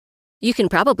You can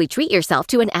probably treat yourself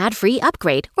to an ad-free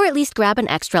upgrade or at least grab an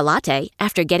extra latte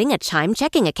after getting a Chime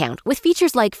checking account with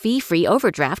features like fee-free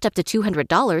overdraft up to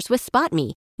 $200 with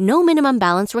SpotMe. No minimum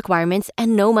balance requirements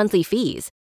and no monthly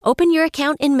fees. Open your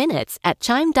account in minutes at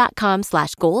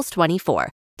chime.com/goals24.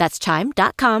 That's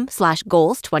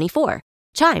chime.com/goals24.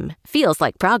 Chime feels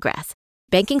like progress.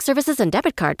 Banking services and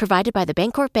debit card provided by the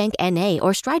Bancorp Bank N.A.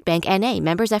 or Stride Bank N.A.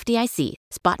 members FDIC.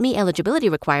 SpotMe eligibility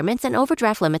requirements and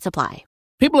overdraft limits apply.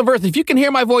 People of Earth, if you can hear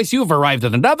my voice, you've arrived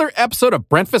at another episode of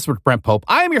Breakfast with Brent Pope.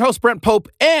 I am your host, Brent Pope,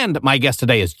 and my guest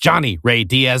today is Johnny Ray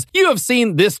Diaz. You have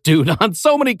seen this dude on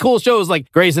so many cool shows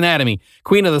like Grey's Anatomy,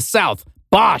 Queen of the South,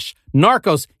 Bosch,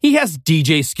 Narcos. He has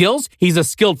DJ skills. He's a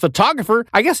skilled photographer.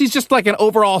 I guess he's just like an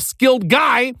overall skilled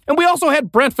guy. And we also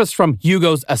had breakfast from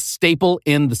Hugo's, a staple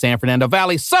in the San Fernando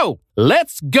Valley. So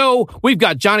let's go. We've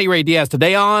got Johnny Ray Diaz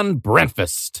today on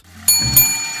Breakfast.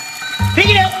 Pick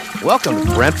it up! Welcome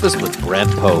to Breakfast with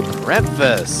Brent Pope.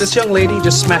 Breakfast. This young lady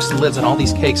just smashed the lids on all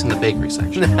these cakes in the bakery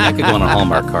section. That could go on a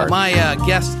Hallmark card. My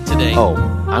guest today. Oh,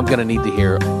 I'm going to need to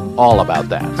hear all about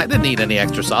that. I didn't need any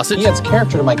extra sausage. He adds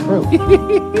character to my crew.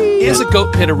 Is a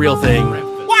goat pit a real thing?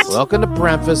 What? Welcome to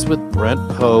Breakfast with Brent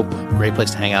Pope. Great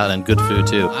place to hang out and good food,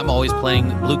 too. I'm always playing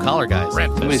blue collar guys.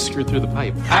 Somebody screwed through the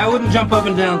pipe. I wouldn't jump up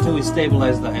and down until we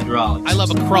stabilize the hydraulics. I love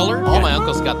a cruller. All my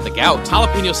uncles got the gout.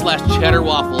 Jalapeno/cheddar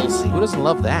waffles. Who doesn't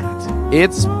love that?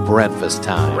 It's breakfast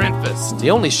time. Breakfast.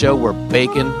 The only show where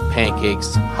bacon,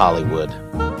 pancakes, Hollywood.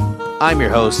 I'm your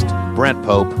host, Brent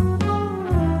Pope.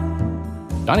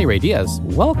 Johnny Ray Diaz,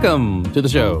 welcome to the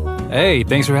show. Hey,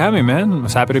 thanks for having me, man. I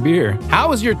was happy to be here.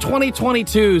 How is your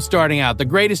 2022 starting out? The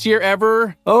greatest year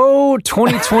ever? Oh,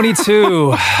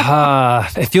 2022.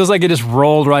 It feels like it just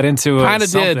rolled right into it. Kind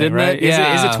of did, didn't right? it?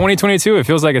 Yeah. Is it 2022? It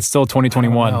feels like it's still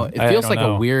 2021. It feels like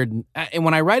a weird, and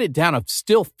when I write it down, it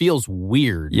still feels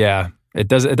weird. Yeah. It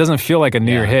doesn't feel like a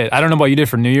New Year hit. I don't know what you did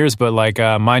for New Year's, but like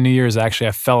my New Year's, actually,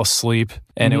 I fell asleep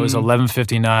and it was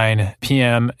 11:59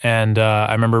 p.m. And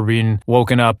I remember being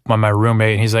woken up by my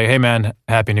roommate and he's like, "Hey man,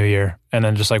 Happy New Year." And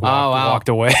then just like walked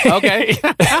away. Okay.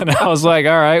 And I was like,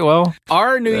 all right, well.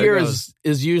 Our New Year is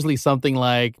usually something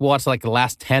like, watch like the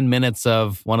last 10 minutes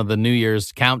of one of the New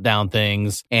Year's countdown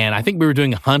things. And I think we were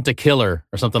doing Hunt a Killer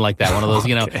or something like that. One of those,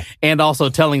 you know, and also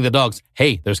telling the dogs,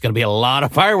 hey, there's going to be a lot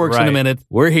of fireworks in a minute.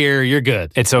 We're here. You're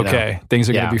good. It's okay. You know? Things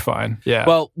are going to be fine. Yeah.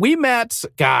 Well, we met,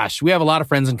 we have a lot of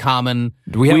friends in common.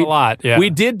 We have a lot. Yeah. We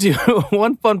did do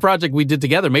one fun project we did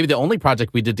together. Maybe the only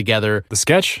project we did together. The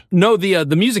sketch? No, the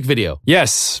music video.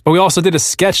 Yes, but we also did a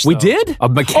sketch. We did? A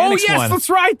mechanics one. Oh, yes, that's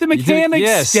right. The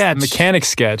mechanics sketch. Mechanics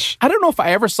sketch. I don't know if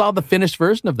I ever saw the finished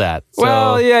version of that. So.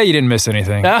 Well, yeah, you didn't miss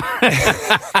anything.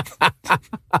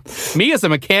 Me as a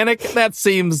mechanic, that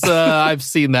seems, I've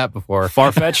seen that before.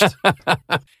 Far-fetched.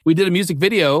 We did a music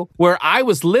video where I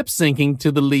was lip syncing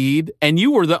to the lead, and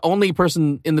you were the only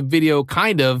person in the video,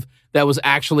 kind of, that was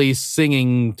actually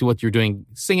singing to what you're doing,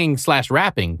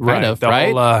 singing/rapping, kind of,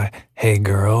 right? Whole, hey,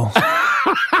 girl.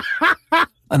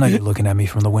 I know you're looking at me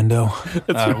from the window.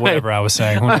 Whatever I was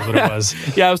saying. Who knows what it was?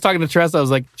 Yeah, I was talking to Tressa. I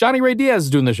was like, Johnny Ray Diaz is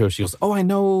doing the show. She goes, oh, I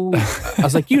know. I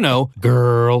was like, you know,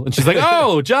 girl. And she's like,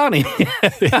 oh, Johnny.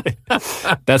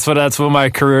 That's what my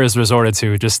career has resorted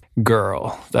to. Just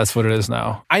girl. That's what it is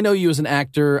now. I know you as an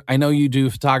actor. I know you do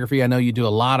photography. I know you do a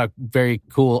lot of very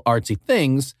cool artsy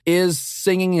things. Is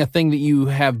singing a thing that you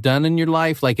have done in your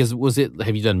life? Like, have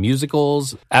you done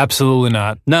musicals? Absolutely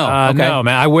not. No. Okay. No,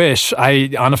 man. I wish.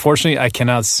 Unfortunately, I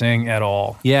cannot sing at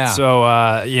all. Yeah. So,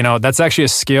 that's actually a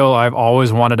skill I've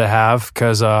always wanted to have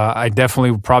because I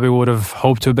definitely probably would have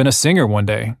hoped to have been a singer one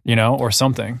day, or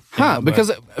something.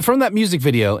 Because from that music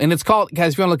video, and it's called,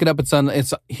 guys, if you want to look it up, is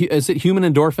it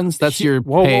Human Endorphins? That's your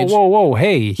page. Whoa.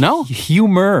 Hey. No?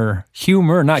 Humor,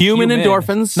 not human.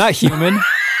 Endorphins. Not human.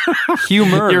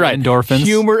 Humor. You're right. Endorphins.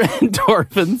 Humor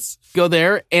endorphins. Go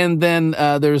there, and then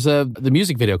there's the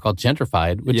music video called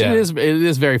Gentrified, which it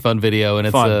is very fun video, and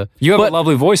fun. You have a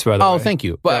lovely voice, by the way. Oh, thank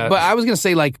you. But I was gonna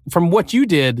say, like, from what you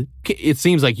did, it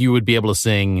seems like you would be able to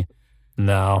sing.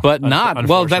 No, but not.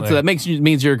 Well, that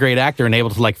means you're a great actor and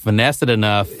able to like finesse it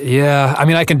enough. Yeah, I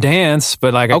mean, I can dance,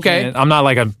 but like, I'm not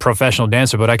like a professional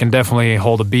dancer, but I can definitely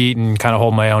hold a beat and kind of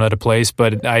hold my own at a place.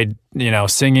 But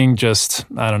singing, just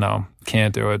I don't know,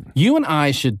 can't do it. You and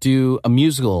I should do a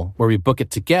musical where we book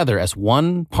it together as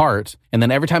one part, and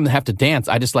then every time they have to dance,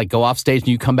 I just like go off stage and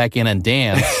you come back in and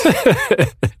dance,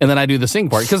 and then I do the sing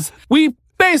part because we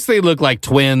basically look like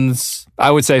twins. I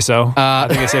would say so. I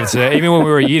think it's safe to say. Even when we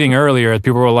were eating earlier,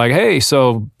 people were like, "Hey,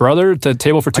 so brother, the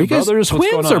table for two brothers?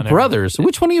 Twins or brothers?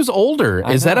 Which one of you is older?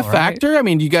 Is that a factor? Right? I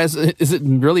mean, you guys, does it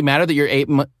really matter that you're 8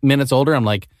 minutes older? I'm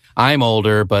like, I'm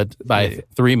older, but by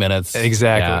 3 minutes.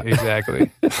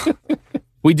 Exactly.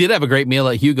 We did have a great meal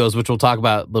at Hugo's, which we'll talk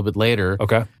about a little bit later.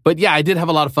 Okay. But yeah, I did have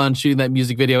a lot of fun shooting that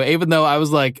music video, even though I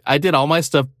was like, I did all my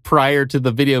stuff prior to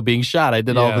the video being shot. I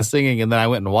did all the singing, and then I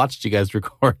went and watched you guys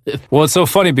record it. Well, it's so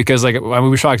funny because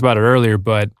we talked about it earlier,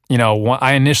 but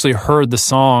I initially heard the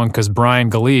song because Brian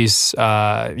Galise,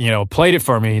 played it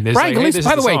for me. Brian Galise,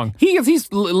 by the way, he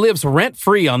lives rent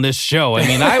free on this show. I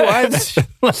mean,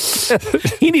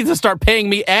 he needs to start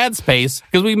paying me ad space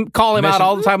because we call him out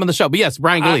all the time on the show. But yes,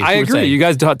 Brian Galise. I agree. You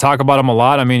guys talk about him a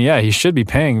lot. I mean, he should be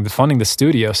funding the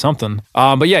studio, something.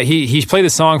 But yeah, he played the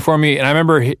song for me, and I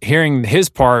remember hearing his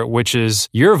part, which is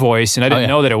your voice, and I didn't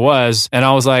know that it was. And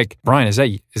I was like, Brian, is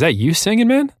that you singing,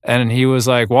 man? And he was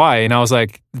like, why? And I was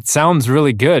like, it sounds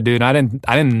really good, dude. I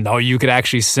didn't know you could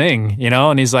actually sing,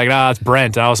 And he's like, it's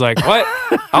Brent. And I was like, what?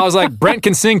 I was like, Brent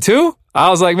can sing too? I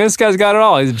was like, man, this guy's got it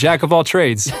all. He's a jack of all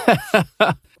trades.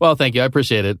 Well, thank you. I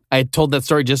appreciate it. I told that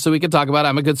story just so we could talk about it.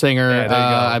 I'm a good singer. Yeah, there you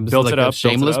go. I'm built like it up. a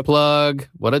shameless plug.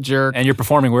 What a jerk. And you're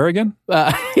performing where again?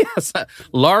 Yes,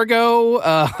 Largo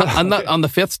on the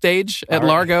 5th stage at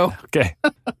Largo. Okay.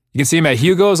 You can see him at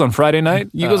Hugo's on Friday night.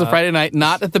 Hugo's on Friday night,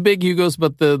 not at the big Hugo's,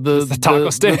 but the taco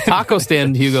stand. The taco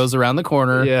stand Hugo's around the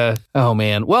corner. Yeah. Oh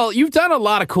man. Well, you've done a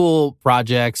lot of cool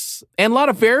projects and a lot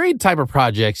of varied type of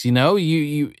projects. Even though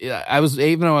I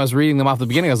was reading them off the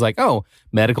beginning, I was like, oh,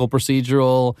 medical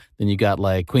procedural. Then you got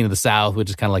like Queen of the South, which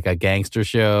is kind of like a gangster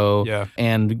show. Yeah.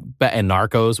 And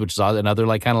Narcos, which is another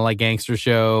like kind of like gangster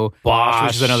show. Bosch,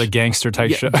 which is another gangster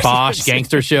type show. Bosch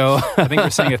gangster show. I think we're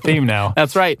seeing a theme now.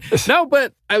 That's right. No,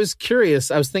 but I was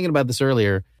curious. I was thinking about this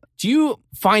earlier. Do you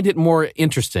find it more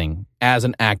interesting as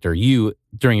an actor,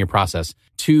 during your process,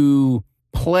 to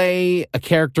play a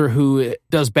character who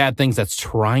does bad things that's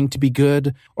trying to be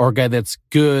good, or a guy that's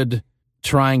good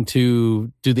trying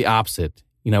to do the opposite,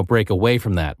 break away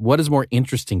from that? What is more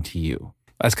interesting to you?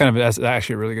 That's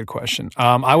actually a really good question.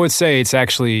 I would say it's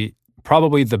actually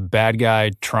probably the bad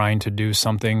guy trying to do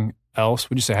something else.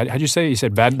 Would you say? How'd you say? You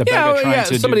said bad. The bad guy trying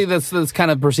to somebody that's kind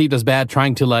of perceived as bad,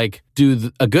 trying to like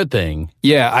do a good thing.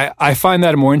 Yeah, I find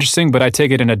that more interesting, but I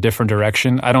take it in a different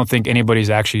direction. I don't think anybody's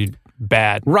actually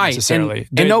bad, right? Necessarily,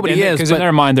 and nobody is, because in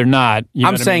their mind they're not.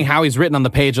 I'm saying how he's written on the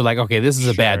page. Are like, okay, this is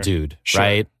a bad dude,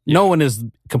 right? Yeah. No one is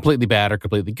completely bad or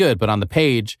completely good, but on the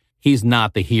page, he's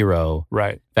not the hero,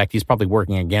 right? In fact, he's probably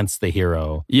working against the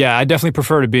hero. Yeah, I definitely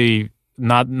prefer to be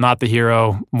not the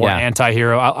hero, more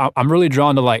anti-hero. I'm really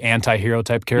drawn to like anti-hero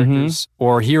type characters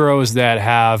or heroes that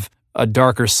have a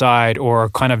darker side or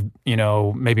kind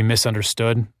of, maybe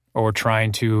misunderstood or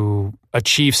trying to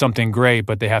achieve something great,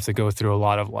 but they have to go through a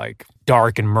lot of like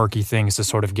dark and murky things to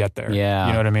sort of get there. Yeah.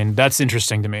 You know what I mean? That's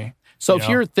interesting to me. So if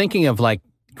you're thinking of like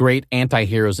great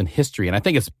anti-heroes in history, and I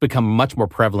think it's become much more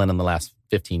prevalent in the last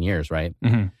 15 years, right?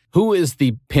 Mm-hmm. Who is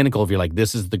the pinnacle of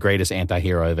this is the greatest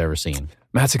anti-hero I've ever seen?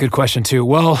 That's a good question too.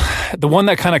 Well, the one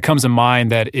that kind of comes to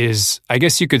mind that is, I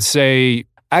guess you could say,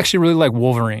 I actually really like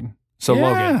Wolverine. So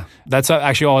Logan. That's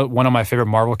actually one of my favorite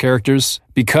Marvel characters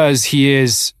because he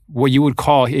is what you would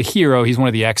call a hero. He's one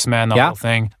of the X-Men, the whole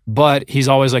thing. But he's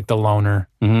always like the loner.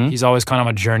 Mm-hmm. He's always kind of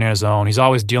on a journey on his own. He's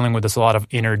always dealing with a lot of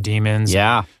inner demons.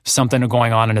 Yeah. Something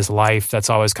going on in his life that's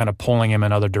always kind of pulling him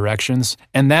in other directions.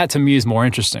 And that to me is more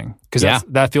interesting because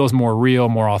that feels more real,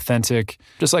 more authentic,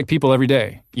 just like people every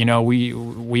day.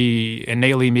 We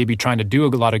innately may be trying to do a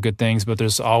lot of good things, but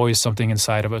there's always something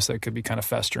inside of us that could be kind of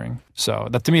festering. So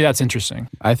that to me, that's interesting.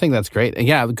 I think that's great.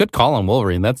 Yeah, good call on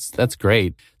Wolverine. That's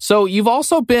great. So you've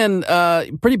also been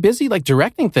pretty busy like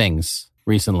directing things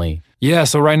recently. Yeah,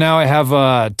 so right now I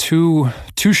have two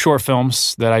short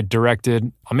films that I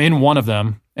directed. I'm in one of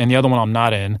them, and the other one I'm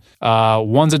not in.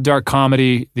 One's a dark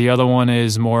comedy. The other one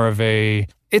is more of it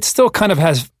still kind of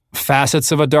has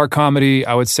facets of a dark comedy.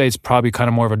 I would say it's probably kind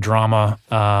of more of a drama.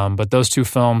 But those two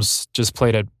films just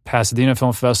played at Pasadena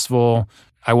Film Festival.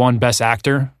 I won Best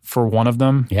Actor for one of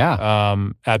them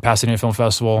at Pasadena Film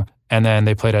Festival. And then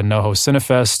they played at NoHo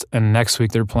Cinefest, and next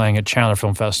week they're playing at Chandler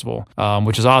Film Festival,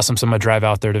 which is awesome. So I'm going to drive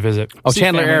out there to visit. Oh,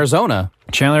 Chandler, Arizona.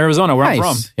 Chandler, Arizona, where I'm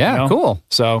from. Yeah, cool.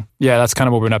 So, yeah, that's kind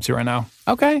of what we're up to right now.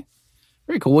 Okay.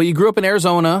 Very cool. Well, you grew up in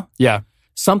Arizona. Yeah.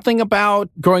 Something about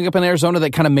growing up in Arizona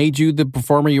that kind of made you the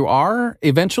performer you are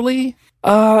eventually?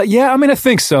 Yeah, I mean, I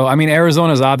think so. I mean,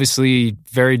 Arizona is obviously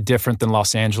very different than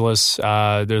Los Angeles.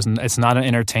 It's not an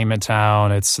entertainment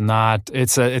town. It's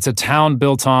a town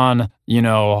built on,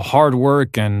 hard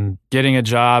work and getting a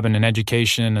job and an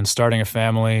education and starting a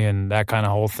family and that kind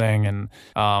of whole thing.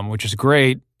 And, which is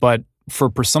great. But for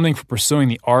pursuing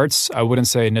the arts, I wouldn't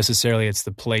say necessarily it's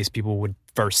the place people would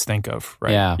first think of,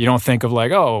 right? Yeah. You don't think of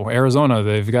like, oh, Arizona,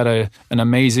 they've got an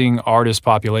amazing artist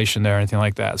population there, or anything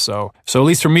like that. So at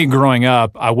least for me growing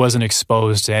up, I wasn't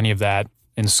exposed to any of that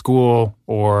in school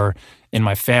or in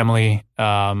my family,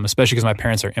 especially because my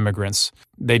parents are immigrants.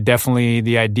 They definitely,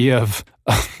 the idea of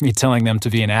me telling them to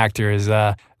be an actor is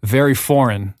very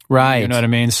foreign. Right. You know what I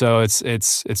mean? So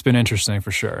it's been interesting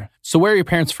for sure. So where are your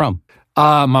parents from?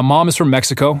 My mom is from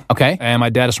Mexico. Okay. And my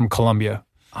dad is from Colombia.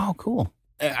 Oh, cool.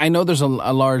 I know there's a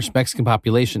large Mexican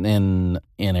population in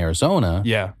Arizona.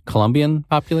 Yeah. Colombian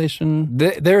population?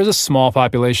 There's a small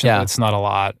population. Yeah. But it's not a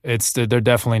lot. They're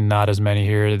definitely not as many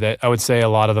here. I would say a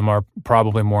lot of them are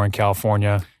probably more in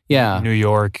California. Yeah. New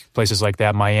York, places like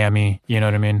that, Miami, you know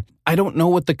what I mean? I don't know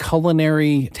what the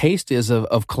culinary taste is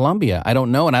of Colombia. I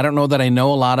don't know. And I don't know that I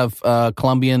know a lot of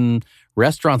Colombian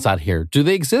restaurants out here. Do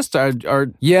they exist?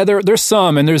 Yeah, there's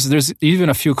some, and there's even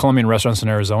a few Colombian restaurants in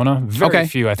Arizona. Very Okay.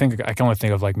 few. I think I can only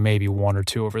think of like maybe one or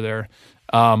two over there.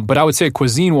 But I would say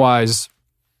cuisine-wise,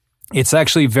 it's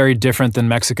actually very different than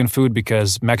Mexican food,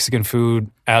 because Mexican food,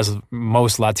 as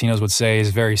most Latinos would say,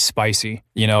 is very spicy.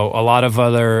 You know, a lot of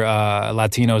other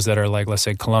Latinos that are like, let's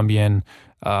say, Colombian,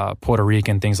 Puerto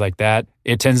Rican, things like that,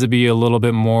 it tends to be a little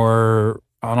bit more,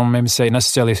 I don't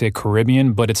necessarily say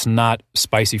Caribbean, but it's not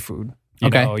spicy food. You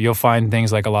know, you'll find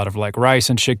things like a lot of like rice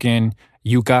and chicken,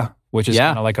 yuca, which is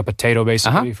kind of like a potato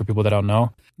basically for people that don't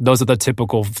know. Those are the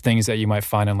typical things that you might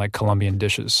find in like Colombian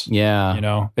dishes. Yeah. You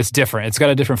know, it's different. It's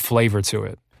got a different flavor to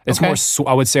it. It's more,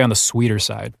 I would say, on the sweeter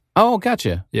side. Oh,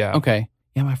 gotcha. Yeah. Okay.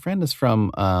 Yeah, my friend is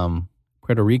from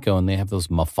Puerto Rico, and they have those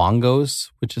mofongos,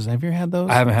 which is, have you ever had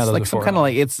those? I haven't had those like before. Some kind of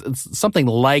like, it's something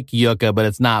like yucca, but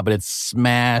it's not, but it's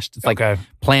smashed. It's like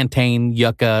plantain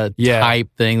yucca type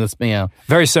thing. That's, you know.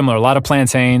 Very similar. A lot of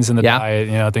plantains in the diet,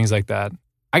 you know, things like that.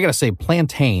 I gotta say,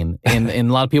 plantain, and a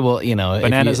lot of people, you know,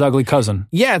 Banana's ugly cousin.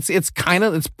 Yeah, it's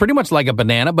pretty much like a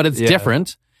banana, but it's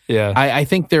different. Yeah, I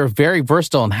think they're very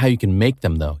versatile in how you can make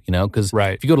them, though. You know, because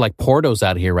if you go to like Porto's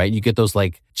out here, right, you get those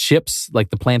like chips, like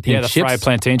the plantain chips, fried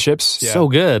plantain chips. So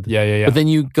good. Yeah. But then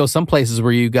you go some places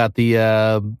where you got the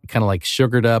kind of like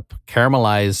sugared up,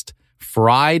 caramelized,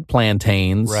 fried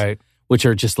plantains, right, which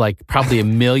are just like probably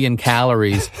 1 million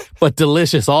calories, but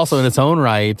delicious also in its own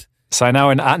right. So now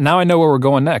I know where we're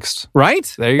going next.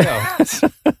 Right? There you go.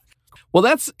 Well,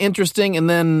 that's interesting. And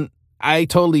then I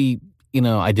totally, you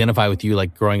know, identify with you,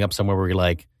 like growing up somewhere where you're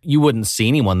like, you wouldn't see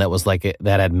anyone that was like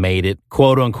that had made it,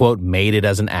 quote unquote, made it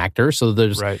as an actor. So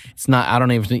there's, it's not, I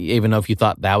don't even know if you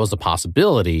thought that was a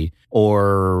possibility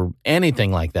or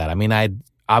anything like that. I mean,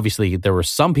 obviously there were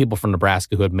some people from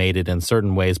Nebraska who had made it in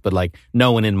certain ways, but like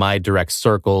no one in my direct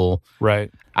circle.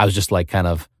 Right. I was just like kind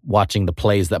of watching the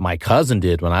plays that my cousin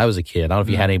did when I was a kid. I don't know if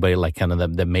you had anybody like kind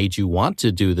of that made you want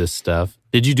to do this stuff.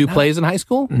 Did you do plays in high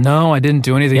school? No, I didn't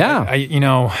do anything. Yeah. You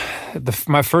know,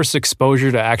 my first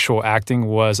exposure to actual acting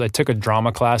was I took a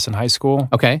drama class in high school.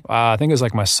 Okay. I think it was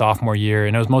like my sophomore year,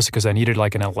 and it was mostly because I needed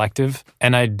like an elective.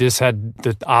 And I just had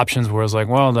the options where I was like,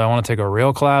 well, do I want to take a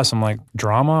real class? I'm like,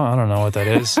 drama? I don't know what that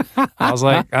is. I was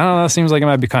like, I don't know, that seems like it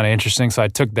might be kind of interesting. So I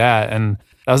took that, and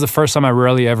that was the first time I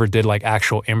really ever did like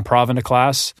actual improv in a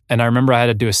class. And I remember I had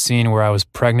to do a scene where I was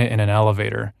pregnant in an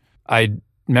elevator. I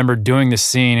remember doing this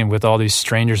scene with all these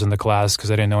strangers in the class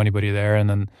because I didn't know anybody there, and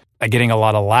then getting a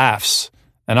lot of laughs.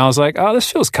 And I was like, oh,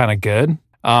 this feels kind of good.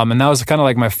 And that was kind of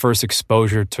like my first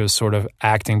exposure to sort of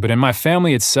acting. But in my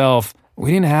family itself, we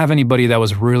didn't have anybody that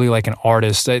was really like an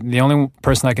artist. The only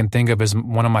person I can think of is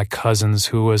one of my cousins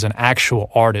who was an actual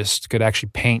artist, could actually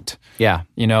paint. Yeah.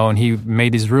 You know, and he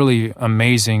made these really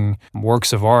amazing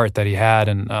works of art that he had.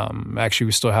 And actually,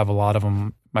 we still have a lot of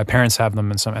them. My parents have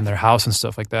them in their house and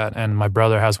stuff like that. And my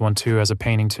brother has one too, has a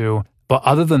painting too. But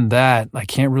other than that, I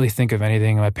can't really think of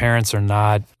anything. My parents are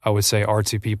not, I would say,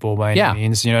 artsy people by any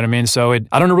means. You know what I mean? So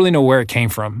I don't really know where it came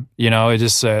from. You know, it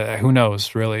just, who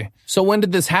knows, really. So when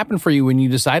did this happen for you when you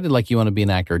decided like you want to be an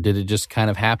actor? Did it just kind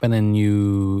of happen and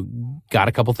you got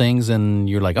a couple things and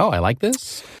you're like, oh, I like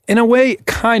this? In a way,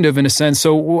 kind of, in a sense.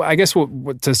 So I guess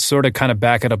to sort of kind of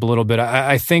back it up a little bit,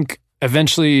 I think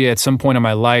eventually, at some point in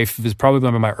my life, it was probably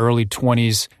in my early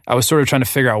 20s, I was sort of trying to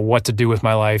figure out what to do with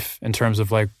my life in terms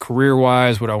of like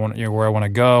career-wise, what I want, where I want to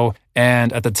go.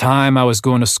 And at the time, I was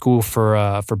going to school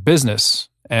for business.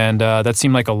 And that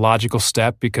seemed like a logical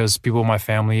step because people in my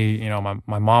family,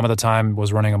 my mom at the time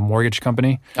was running a mortgage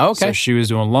company. Oh, okay. So she was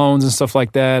doing loans and stuff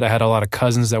like that. I had a lot of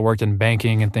cousins that worked in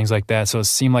banking and things like that. So it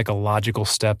seemed like a logical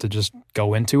step to just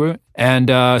go into it. And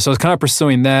so I was kind of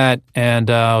pursuing that. And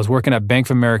I was working at Bank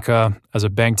of America as a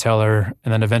bank teller,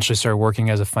 and then eventually started working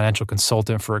as a financial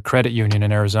consultant for a credit union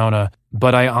in Arizona.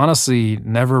 But I honestly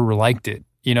never liked it.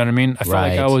 You know what I mean? I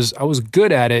felt like I was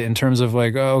good at it in terms of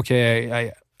like, oh,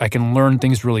 okay, I can learn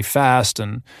things really fast,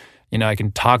 and I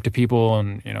can talk to people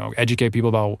and educate people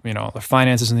about their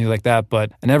finances and things like that.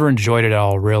 But I never enjoyed it at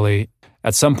all, really.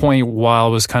 At some point while I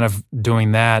was kind of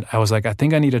doing that, I was like, I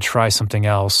think I need to try something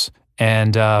else.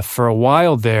 And for a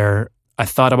while there, I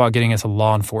thought about getting into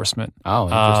law enforcement. Oh,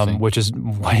 interesting. Which is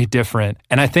way different.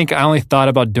 And I think I only thought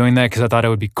about doing that because I thought it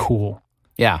would be cool.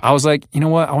 Yeah. I was like, you know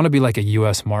what? I want to be like a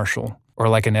U.S. Marshal or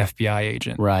like an FBI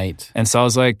agent. Right. And so I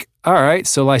was like, all right.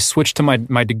 So I switched to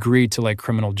my degree to like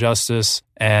criminal justice,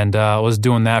 and was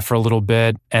doing that for a little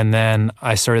bit. And then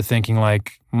I started thinking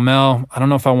like, Mel, I don't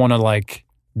know if I want to like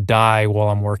die while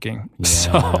I'm working.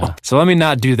 Yeah. So let me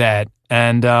not do that.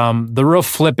 And the real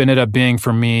flip ended up being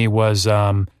for me was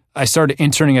I started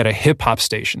interning at a hip hop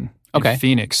station in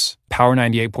Phoenix, Power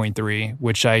 98.3,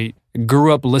 which I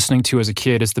grew up listening to as a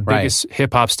kid. It's the biggest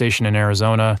hip hop station in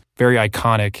Arizona, very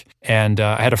iconic. And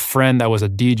I had a friend that was a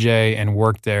DJ and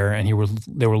worked there, and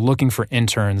they were looking for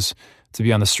interns to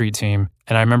be on the street team.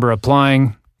 And I remember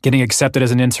applying, getting accepted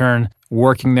as an intern,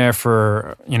 working there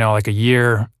for, like a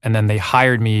year, and then they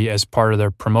hired me as part of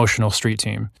their promotional street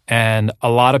team. And a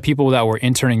lot of people that were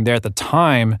interning there at the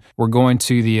time were going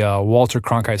to the Walter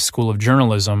Cronkite School of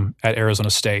Journalism at Arizona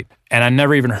State. And I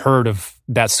never even heard of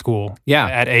that school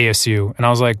at ASU. And I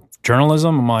was like,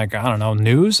 journalism? I'm like, I don't know,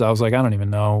 news? I was like, I don't even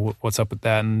know what's up with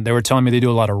that. And they were telling me they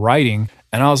do a lot of writing.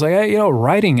 And I was like, hey,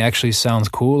 writing actually sounds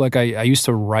cool. Like I used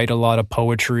to write a lot of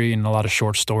poetry and a lot of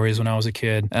short stories when I was a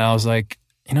kid. And I was like,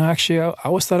 actually, I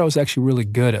always thought I was actually really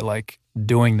good at like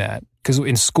doing that. Because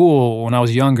in school, when I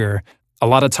was younger, a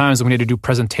lot of times when we had to do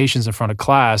presentations in front of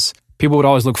class, people would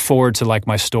always look forward to like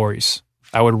my stories.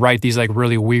 I would write these like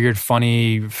really weird,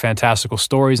 funny, fantastical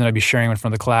stories, and I'd be sharing them in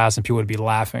front of the class, and people would be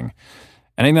laughing.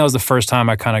 And I think that was the first time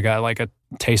I kind of got like a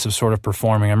taste of sort of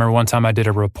performing. I remember one time I did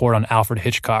a report on Alfred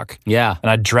Hitchcock. Yeah.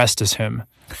 And I dressed as him.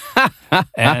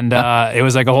 And it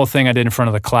was like a whole thing I did in front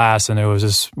of the class, and it was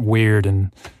just weird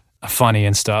and funny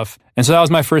and stuff. And so that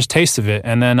was my first taste of it.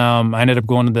 And then I ended up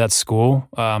going to that school,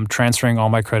 transferring all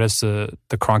my credits to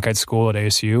the Cronkite School at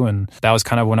ASU. And that was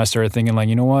kind of when I started thinking like,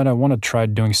 you know what, I want to try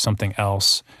doing something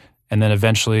else. And then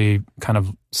eventually kind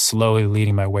of slowly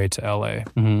leading my way to LA.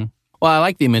 Mm-hmm. Well, I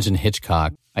like that you mentioned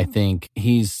Hitchcock. I think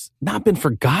he's not been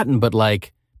forgotten, but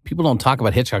like people don't talk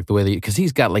about Hitchcock the way they, because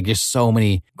he's got like just so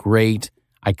many great,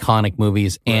 iconic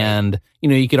movies. Right. And,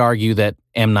 you could argue that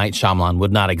M. Night Shyamalan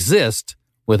would not exist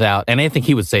without, and I think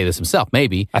he would say this himself,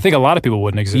 maybe. I think a lot of people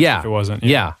wouldn't exist if it wasn't.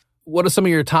 Yeah. What are some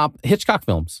of your top Hitchcock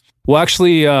films? Well,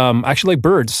 actually like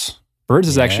Birds. Birds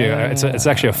is actually it's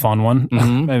actually a fun one.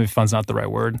 Mm-hmm. Maybe fun's not the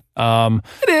right word.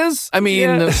 It is. I mean,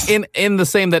 in the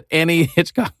same that any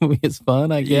Hitchcock movie is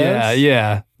fun, I guess.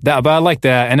 Yeah. But I like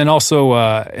that. And then also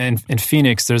in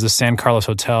Phoenix, there's the San Carlos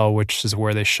Hotel, which is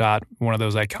where they shot one of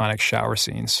those iconic shower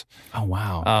scenes. Oh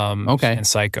wow. Okay. In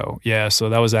Psycho. Yeah. So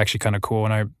that was actually kind of cool.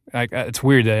 And I it's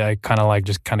weird that I kind of like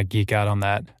just kind of geek out on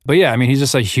that. But yeah, I mean, he's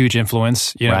just a huge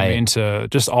influence, what I mean, to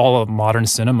just all of modern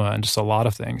cinema and just a lot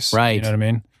of things. Right. You know what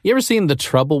I mean? You ever seen The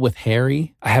Trouble with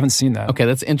Harry? I haven't seen that. Okay,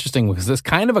 that's interesting because it's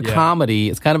kind of a comedy.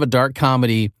 It's kind of a dark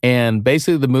comedy. And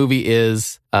basically the movie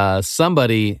is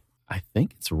somebody, I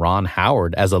think it's Ron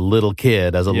Howard, as a little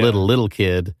kid, little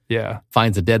kid,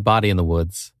 finds a dead body in the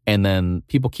woods. And then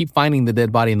people keep finding the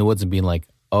dead body in the woods and being like,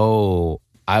 oh,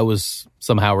 I was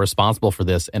somehow responsible for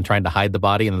this, and trying to hide the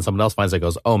body. And then someone else finds it and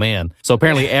goes, oh man. So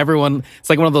apparently it's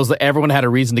like one of those that everyone had a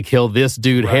reason to kill this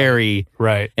dude, Harry.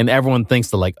 Right. And everyone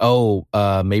thinks they're like, oh,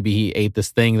 maybe he ate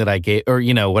this thing that I gave, or,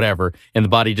 whatever. And the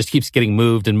body just keeps getting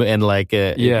moved and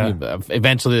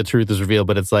eventually the truth is revealed.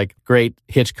 But it's like great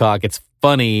Hitchcock. It's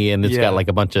funny, and it's got like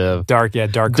a bunch of dark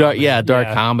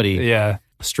comedy. Yeah.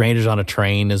 Strangers on a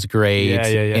Train is great.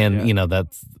 And,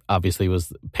 that's obviously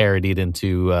was parodied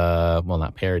into,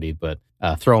 not parodied, but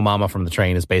Throw Mama from the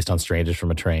Train is based on Strangers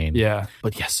from a Train. Yeah.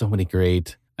 But so many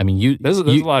great, I mean, there's a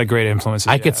lot of great influences.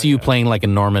 I could see you playing like a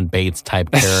Norman Bates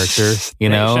type character,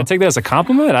 Should I take that as a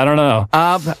compliment? I don't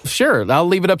know. Sure. I'll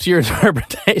leave it up to your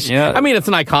interpretation. Yeah. I mean, it's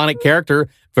an iconic character,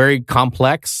 very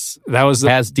complex.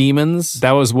 Has demons.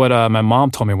 That was what my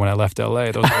mom told me when I left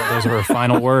LA. Those were her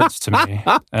final words to me.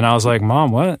 And I was like,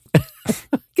 Mom, what?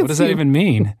 What does that even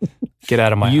mean? Get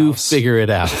out of my house. You figure it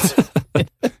out.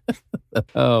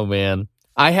 Oh, man.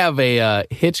 I have a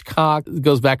Hitchcock. It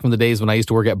goes back from the days when I used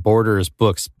to work at Borders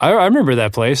Books I remember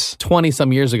that place.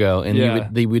 20-some years ago. And Yeah.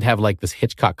 we'd have like this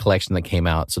Hitchcock collection that came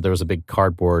out. So there was a big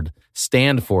cardboard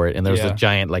stand for it. And there was a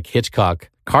giant like Hitchcock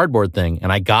cardboard thing.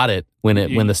 And I got it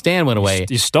when the stand went away.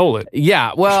 You stole it.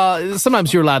 Yeah, well,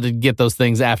 sometimes you're allowed to get those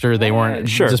things after they weren't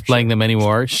displaying them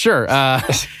anymore. Sure.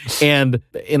 And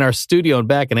in our studio and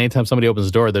back, and anytime somebody opens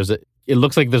the door, it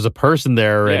looks like there's a person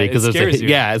there already because it scares you.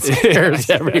 Yeah, it scares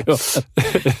everyone,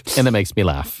 and it makes me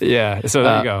laugh. Yeah, so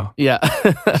there you go. Yeah.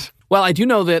 Well, I do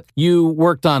know that you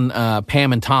worked on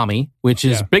Pam and Tommy, which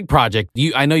is a big project.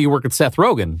 I know you work with Seth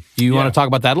Rogen. Do you want to talk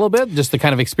about that a little bit? Just the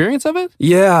kind of experience of it?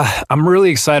 Yeah, I'm really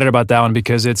excited about that one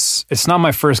because it's not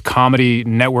my first comedy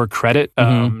network credit.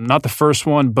 Not the first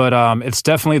one, but it's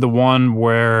definitely the one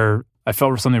where I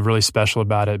felt something really special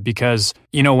about it because,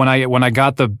 you know, when I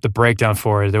got the breakdown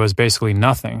for it, there was basically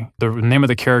nothing. The name of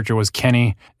the character was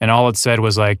Kenny, and all it said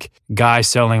was like guy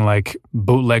selling like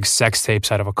bootleg sex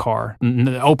tapes out of a car.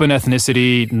 Open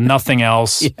ethnicity, nothing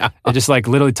else. Yeah. It just like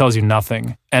literally tells you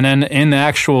nothing. And then in the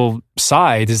actual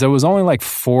sides, there was only like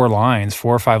 4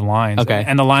 or 5 lines. Okay.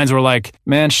 And the lines were like,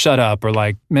 man, shut up, or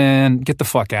like, man, get the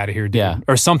fuck out of here, dude. Yeah.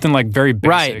 Or something like very basic.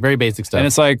 Right, very basic stuff. And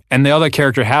it's like, and the other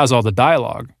character has all the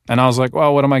dialogue. And I was like,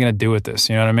 well, what am I going to do with this?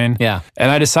 You know what I mean? Yeah. And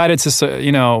I decided to,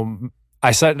 you know,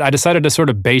 I decided to sort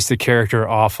of base the character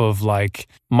off of like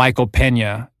Michael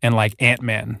Pena and like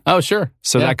Ant-Man. Oh, sure.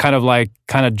 So that kind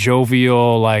of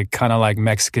jovial, like kind of like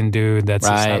Mexican dude that's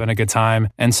just having a good time.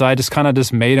 And so I just kind of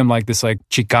just made him like this like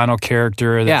Chicano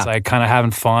character that's like kind of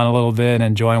having fun a little bit and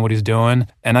enjoying what he's doing.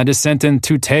 And I just sent in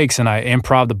 2 takes and I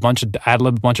ad-libbed a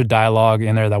bunch of dialogue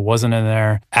in there that wasn't in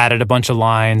there, added a bunch of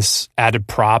lines, added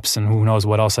props, and who knows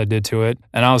what else I did to it.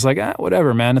 And I was like,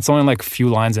 whatever, man. It's only like a few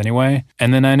lines anyway.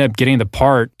 And then I ended up getting the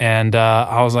part and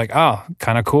I was like, oh,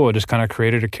 kind of cool. I just kind of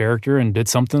created a character and did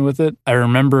something with it. I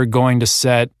remember going to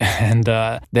set and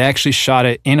they actually shot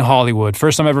it in Hollywood.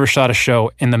 First time I ever shot a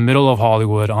show in the middle of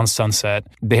Hollywood on Sunset.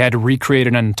 They had to recreate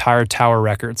an entire Tower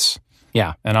Records.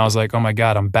 Yeah. And I was like, oh my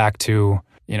God, I'm back to,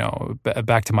 you know,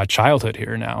 back to my childhood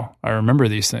here now. I remember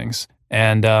these things.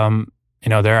 And, you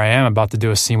know, there I am about to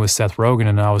do a scene with Seth Rogen.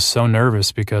 And I was so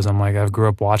nervous because I'm like, I grew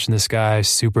up watching this guy,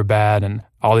 Superbad, and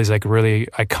all these like really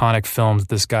iconic films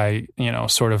this guy, you know,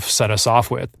 sort of set us off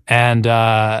with. And,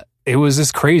 it was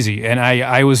just crazy. And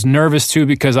I was nervous too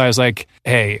because I was like,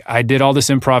 hey, I did all this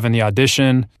improv in the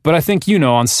audition. But I think, you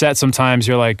know, on set sometimes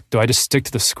you're like, do I just stick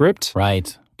to the script?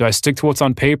 Right. Do I stick to what's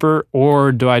on paper?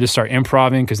 Or do I just start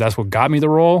improvising because that's what got me the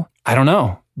role? I don't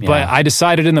know. Yeah. But I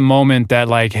decided in the moment that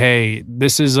like, hey,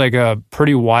 this is like a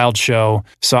pretty wild show.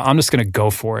 So I'm just going to go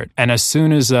for it. And as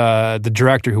soon as the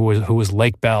director who was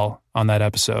Lake Bell on that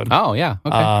episode. Oh, yeah.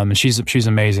 Okay. And she's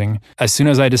amazing. As soon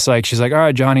as I just like, she's like, all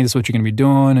right, Johnny, this is what you're going to be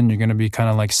doing. And you're going to be kind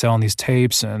of like selling these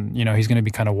tapes. And, you know, he's going to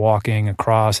be kind of walking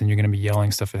across and you're going to be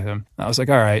yelling stuff at him. And I was like,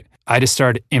 all right. I just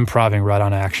started improvising right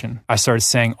on action. I started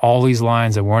saying all these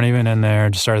lines that weren't even in there,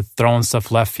 just started throwing stuff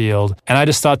left field. And I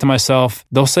just thought to myself,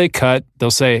 they'll say cut.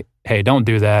 They'll say, hey, don't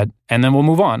do that. And then we'll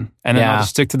move on. And then I'll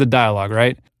just stick to the dialogue,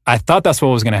 right? I thought that's what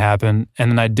was going to happen.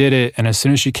 And then I did it. And as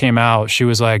soon as she came out, she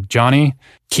was like, Johnny,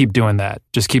 keep doing that.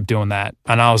 Just keep doing that.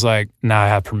 And I was like, now I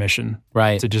have permission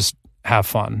to just have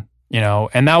fun, you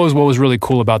know? And that was what was really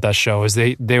cool about that show is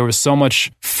there was so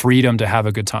much freedom to have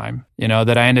a good time, you know,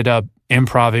 that I ended up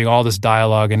improvising all this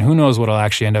dialogue, and who knows what'll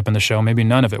actually end up in the show. Maybe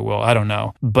none of it will. I don't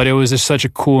know. But it was just such a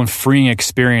cool and freeing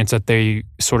experience that they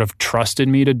sort of trusted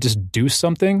me to just do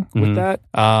something with that.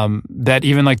 That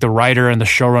even like the writer and the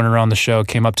showrunner on the show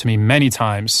came up to me many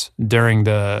times during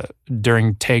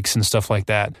takes and stuff like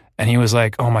that. And he was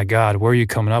like, oh my God, where are you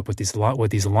coming up with these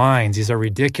lines? These are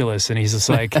ridiculous. And he's just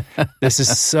like, this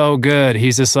is so good.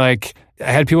 He's just like,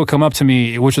 I had people come up to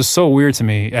me, which was so weird to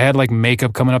me. I had like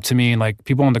makeup coming up to me and like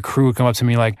people on the crew come up to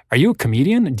me like, are you a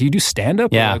comedian? Do you do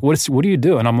stand-up? Yeah. Like, what do you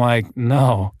do? And I'm like,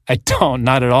 no, I don't,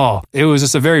 not at all. It was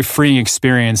just a very freeing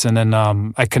experience. And then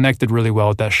I connected really well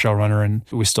with that showrunner and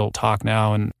we still talk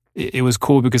now. And it was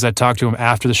cool because I talked to him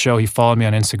after the show. He followed me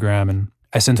on Instagram and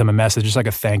I sent him a message, just like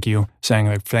a thank you, saying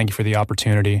like, thank you for the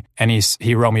opportunity. And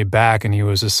he wrote me back and he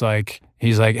was just like,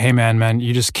 he's like, hey man,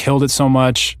 you just killed it so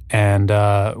much. And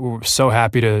we're so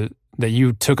happy that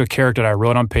you took a character that I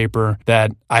wrote on paper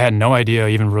that I had no idea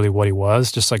even really what he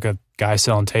was, just like a guy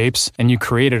selling tapes. And you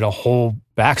created a whole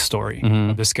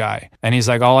backstory of this guy. And he's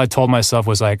like, all I told myself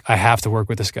was like, I have to work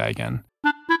with this guy again.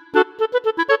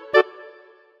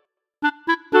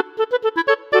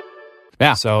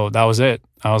 Yeah. So that was it.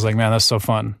 I was like, man, that's so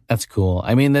fun. That's cool.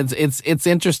 I mean, it's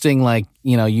interesting, like,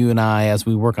 you know, you and I, as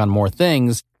we work on more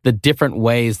things, the different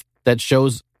ways that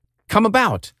shows come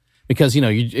about. because,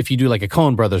 if you do like a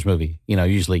Coen Brothers movie,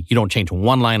 usually you don't change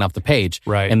one line off the page.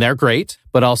 Right. And they're great.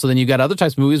 But also then you got other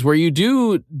types of movies where you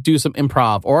do some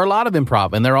improv or a lot of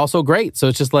improv, and they're also great. So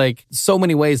it's just like so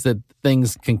many ways that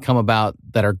things can come about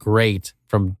that are great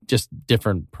from just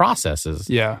different processes.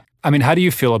 Yeah. I mean, how do you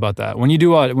feel about that? When you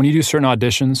do certain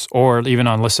auditions, or even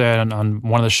on, let's say, on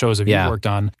one of the shows that you worked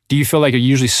on, do you feel like you're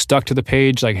usually stuck to the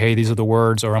page, like, hey, these are the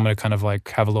words, or I'm going to kind of like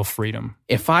have a little freedom?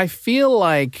 If I feel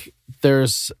like they're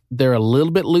a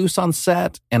little bit loose on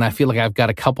set, and I feel like I've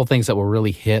got a couple things that will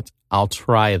really hit, I'll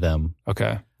try them.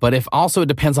 Okay. But it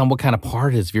depends on what kind of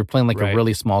part it is. If you're playing like a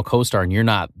really small co-star and you're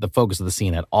not the focus of the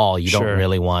scene at all, you don't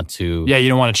really want to. Yeah, you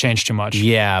don't want to change too much.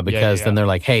 Yeah, because then they're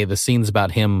like, hey, the scene's about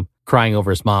him crying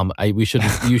over his mom. You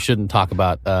shouldn't talk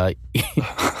about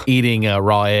eating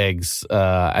raw eggs.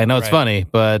 I know it's funny,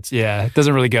 but yeah, it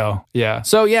doesn't really go. Yeah.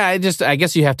 So yeah, I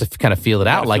guess you have to kind of feel it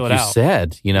out, like you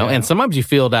said, and sometimes you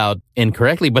feel it out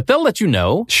incorrectly, but they'll let you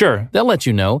know. Sure, they'll let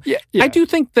you know. Yeah. I do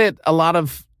think that a lot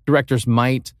of directors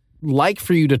might like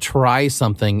for you to try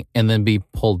something and then be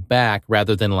pulled back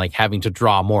rather than like having to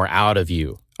draw more out of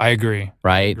you. I agree.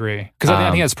 Right? I agree. Because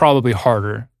I think that's probably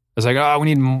harder. It's like, we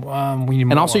need more.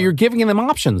 And also you're giving them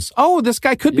options. Oh, this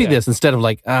guy could be this, instead of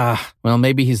like, well,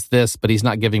 maybe he's this, but he's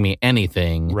not giving me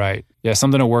anything. Right. Yeah,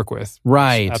 something to work with.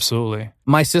 Right. Absolutely.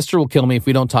 My sister will kill me if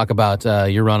we don't talk about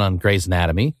your run on Grey's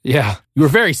Anatomy. Yeah. You were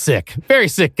very sick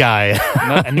guy.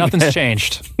 And nothing's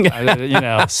changed.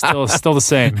 Still the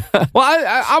same. Well,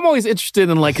 I'm always interested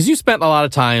in because you spent a lot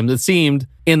of time, it seemed,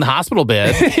 in the hospital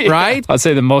bed, right? I'd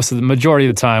say the majority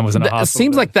of the time was in a hospital. It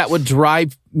seems like that would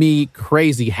drive me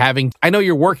crazy I know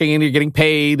you're working and you're getting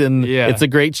paid and it's a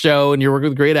great show and you're working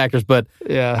with great actors, but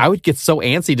I would get so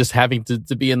antsy just having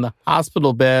to be in the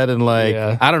hospital bed and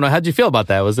I don't know. How'd you feel about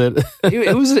that? Was it?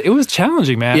 it was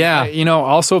challenging, man. Yeah.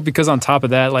 Also because on top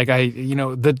of that,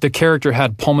 the character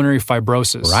had pulmonary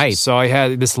fibrosis. Right. So I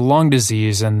had this lung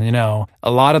disease and,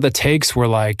 a lot of the takes were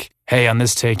like, hey, on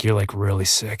this take, you're like really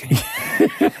sick.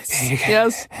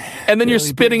 Yes. And then you're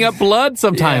spitting up blood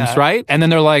sometimes, right? And then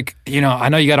they're like, I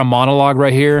know you got a monologue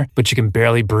right here, but you can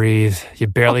barely breathe. You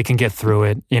barely can get through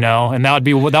it, and that would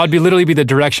be literally be the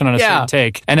direction on a certain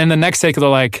take. And then the next take, they're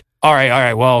like, all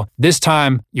right, well, this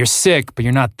time you're sick, but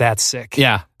you're not that sick.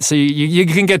 Yeah. So you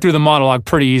can get through the monologue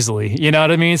pretty easily. You know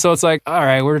what I mean? So it's like, all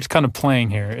right, we're just kind of playing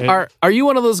here. Are you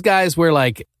one of those guys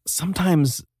where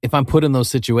sometimes if I'm put in those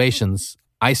situations,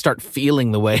 I start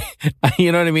feeling the way,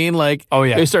 you know what I mean?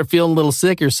 You start feeling a little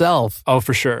sick yourself. Oh,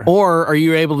 for sure. Or are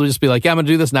you able to just be like, yeah, I'm going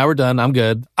to do this. Now we're done. I'm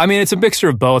good. I mean, it's a mixture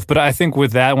of both, but I think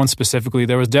with that one specifically,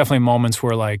 there was definitely moments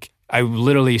where I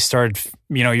literally started,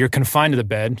 you're confined to the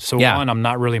bed. So one, I'm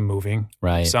not really moving.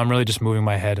 Right. So I'm really just moving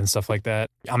my head and stuff like that.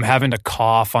 I'm having to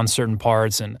cough on certain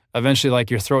parts, and eventually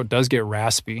your throat does get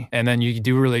raspy. And then you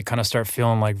do really kind of start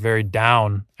feeling very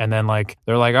down. And then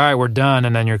they're like, all right, we're done.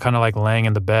 And then you're kind of laying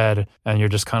in the bed and you're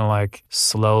just kind of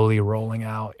slowly rolling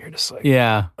out. You're just like,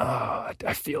 yeah, oh,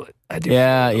 I feel it. I do.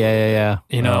 Yeah.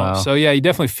 So yeah, you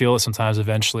definitely feel it sometimes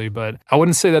eventually, but I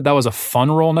wouldn't say that was a fun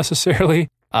role necessarily.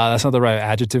 That's not the right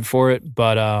adjective for it,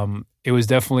 but it was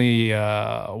definitely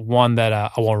one that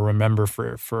I will remember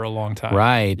for a long time.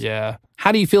 Right. Yeah.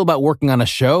 How do you feel about working on a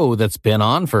show that's been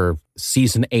on for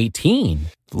season 18?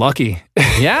 Lucky.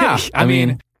 Yeah. I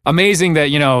mean, amazing that,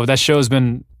 that show's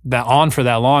been on for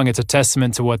that long. It's a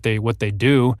testament to what they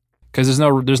do. Because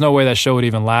there's no way that show would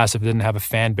even last if it didn't have a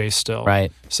fan base still.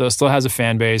 Right. So it still has a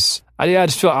fan base. I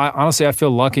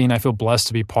feel lucky and I feel blessed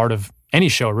to be part of any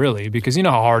show, really, because you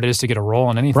know how hard it is to get a role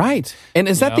on anything. Right. And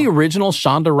is that the original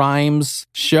Shonda Rhimes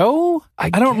show? I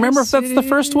don't remember if that's the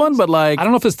first one, but I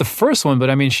don't know if it's the first one, but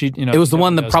I mean, she, it was the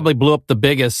one that probably blew up the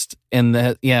biggest in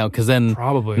the, because then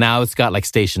probably now it's got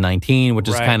Station 19, which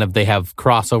is kind of, they have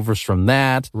crossovers from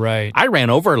that. Right. I ran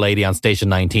over a lady on Station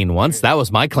 19 once. That was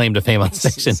my claim to fame on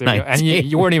Station 19. And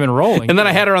you weren't even rolling. And then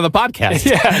I had her on the podcast.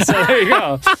 Yeah, so there you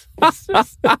go.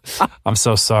 I'm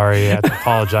so sorry. I have to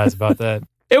apologize about that.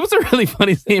 It was a really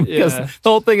funny scene because the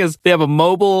whole thing is they have a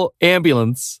mobile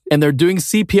ambulance and they're doing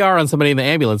CPR on somebody in the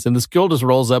ambulance, and this girl just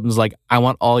rolls up and is like, "I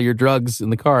want all your drugs in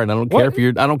the car, and I don't care if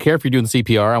you're doing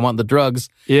CPR. I want the drugs."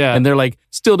 Yeah, and they're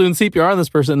still doing CPR on this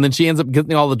person, and then she ends up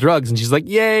getting all the drugs, and she's like,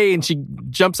 "Yay!" And she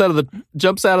jumps out of the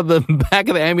back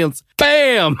of the ambulance,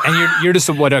 bam! And you're just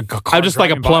a car. I'm just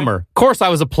like a plumber. By? Of course, I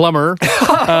was a plumber.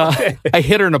 I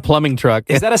hit her in a plumbing truck.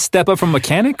 Is that a step up from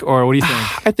mechanic, or what do you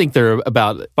think? I think they're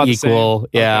about equal.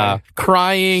 Yeah. Okay.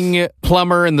 Crying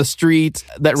plumber in the street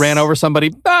that ran over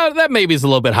somebody. That maybe is a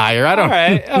little bit higher. I don't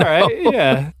know. All right.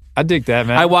 Yeah. I dig that,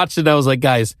 man. I watched it and I was like,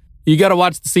 guys, You got to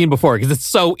watch the scene before because it's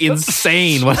so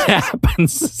insane what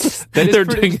happens. That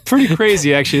is pretty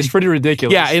crazy, actually. It's pretty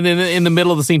ridiculous. Yeah, and then in the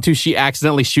middle of the scene, too, she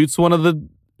accidentally shoots one of the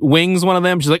wings, one of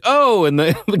them. She's like, oh, and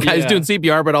the guy's doing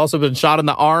CPR, but also been shot in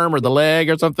the arm or the leg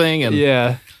or something. And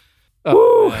yeah.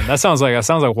 Oh, man. That sounds like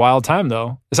a wild time,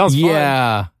 though. It sounds fun.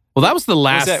 Yeah. Well, that was the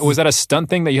last. Was that a stunt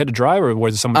thing that you had to drive, or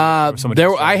was it somebody?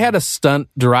 I had a stunt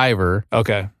driver.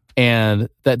 Okay. And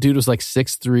that dude was like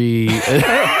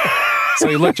 6'3". So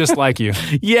he looked just like you.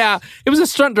 Yeah. It was a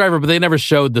stunt driver, but they never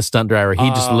showed the stunt driver. He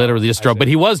just literally just drove. But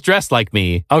he was dressed like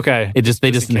me. Okay. They just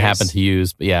didn't happen to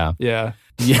use. But yeah. Yeah.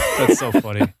 That's so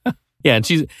funny. Yeah. And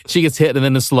she gets hit, and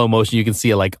then in slow motion, you can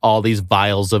see like all these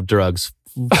vials of drugs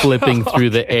flipping through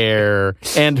the air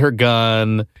and her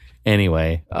gun.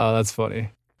 Anyway. Oh, that's funny.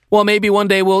 Well, maybe one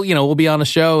day we'll be on a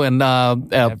show, and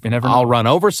I'll run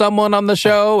over someone on the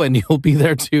show, and you'll be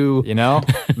there too.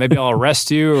 Maybe I'll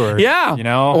arrest you,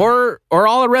 or or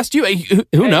I'll arrest you.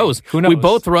 Who knows? Who knows? We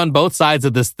both run both sides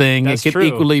of this thing. That's it could true.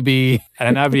 equally be.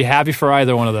 And I'd be happy for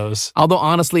either one of those. Although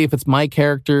honestly, if it's my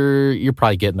character, you're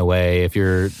probably getting away. If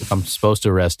I'm supposed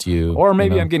to arrest you, or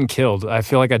maybe I'm getting killed. I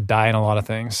feel like I die in a lot of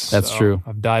things. That's true.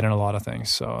 I've died in a lot of things.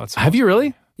 So that's. Have you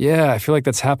really? Yeah, I feel like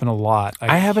that's happened a lot.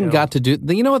 I haven't got to do.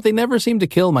 You know what? They never seem to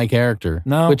kill my character.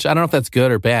 No, which I don't know if that's good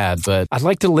or bad, but I'd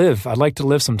like to live. I'd like to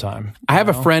live sometime. I have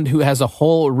a friend who has a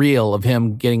whole reel of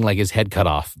him getting like his head cut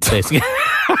off, basically.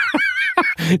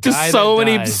 Just so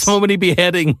many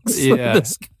beheadings. Yeah,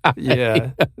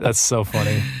 yeah, that's so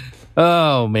funny.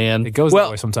 Oh man, it goes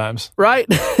that way sometimes, right?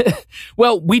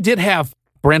 Well, we did have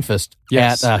breakfast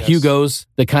at Hugo's,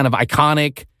 the kind of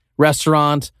iconic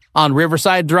restaurant on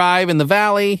Riverside Drive in the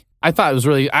Valley. I thought it was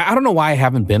really, I don't know why I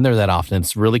haven't been there that often.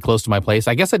 It's really close to my place.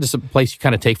 I guess it's just a place you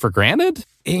kind of take for granted.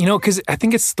 Because I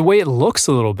think it's the way it looks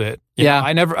a little bit.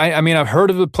 I mean, I've heard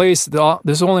of the place.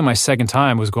 This is only my second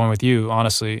time was going with you,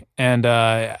 honestly. And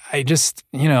I just,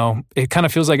 it kind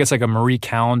of feels like it's like a Marie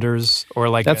Callender's or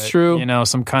like that's true.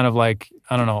 Some kind of like,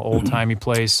 I don't know, old-timey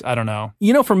place. I don't know.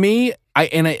 For me,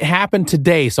 and it happened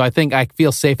today, so I think I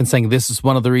feel safe in saying this is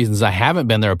one of the reasons I haven't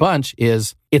been there a bunch,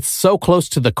 is it's so close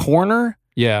to the corner.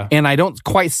 Yeah. And I don't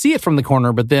quite see it from the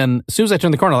corner, but then as soon as I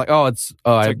turn the corner, I'm like,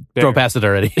 I drove past it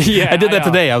already. Yeah, I did that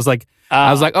today. I was like,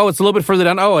 oh, it's a little bit further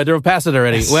down. Oh, I drove past it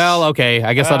already. Well, okay.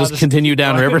 I guess I'll just continue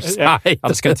down Riverside. Yeah, I'll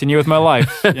just continue with my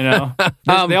life,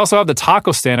 They also have the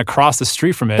taco stand across the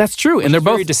street from it. That's true. And they're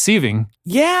both very deceiving.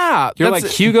 Yeah. You're like,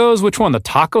 Hugo's, which one? The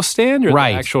taco stand or the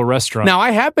actual restaurant? Now,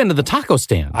 I have been to the taco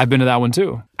stand. I've been to that one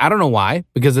too. I don't know why,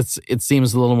 because it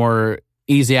seems a little more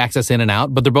easy access in and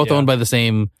out, but they're both owned by the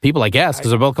same people, I guess,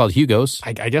 because they're both called Hugo's.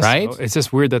 I guess right? So. It's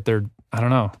just weird that they're, I don't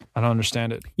know. I don't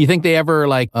understand it. You think they ever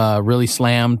really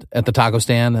slammed at the taco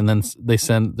stand and then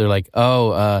they're like,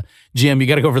 Jim, you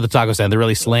got to go over to the taco stand. They're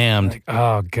really slammed. Like,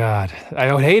 oh, God.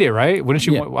 I would hate it, right? Wouldn't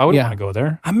you? Why would you want to go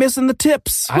there? I'm missing the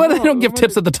tips. They don't give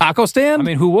tips at the taco stand? I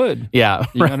mean, who would? Yeah,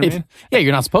 you know what I mean? Yeah,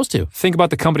 you're not supposed to. Think about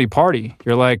the company party.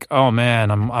 You're like, oh,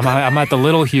 man, I'm at the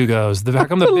little Hugo's. How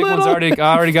come the big one's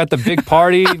already got the big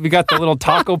party? We got the little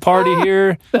taco party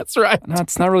here. That's right. No,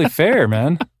 it's not really fair,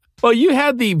 man. Well, you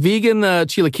had the vegan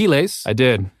chilaquiles. I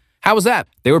did. How was that?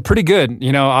 They were pretty good.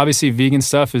 Obviously vegan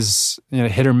stuff is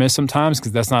hit or miss sometimes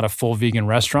because that's not a full vegan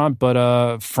restaurant.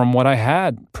 But from what I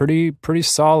had, pretty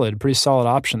solid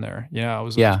option there. I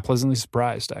was pleasantly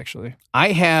surprised, actually.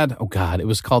 I had, it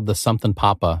was called the something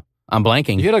papa. I'm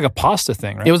blanking. You had like a pasta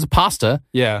thing, right? It was a pasta.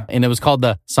 Yeah. And it was called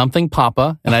the something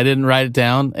papa, and I didn't write it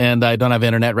down, and I don't have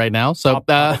internet right now. So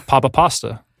Papa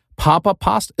Pasta. Papa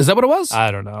Pasta? Is that what it was?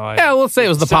 I don't know. Let's say it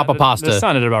was the Papa Pasta. It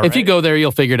sounded about right. If you go there,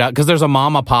 you'll figure it out, because there's a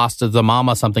Mama Pasta, the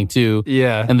Mama something too.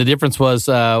 Yeah. And the difference was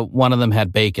one of them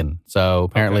had bacon. So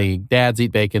apparently dads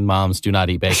eat bacon, moms do not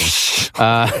eat bacon.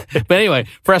 But anyway,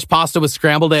 fresh pasta with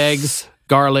scrambled eggs,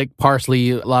 garlic,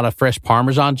 parsley, a lot of fresh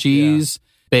Parmesan cheese. Yeah.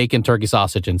 Bacon, turkey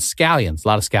sausage, and scallions. A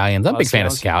lot of scallions. I'm a big fan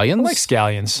of scallions. I like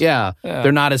scallions. Yeah.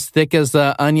 They're not as thick as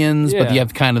the onions, but you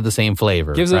have kind of the same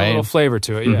flavor. Gives it a little flavor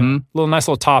to it, yeah. Mm-hmm. Nice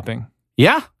little topping.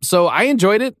 Yeah. So I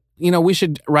enjoyed it. We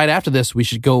should, right after this, we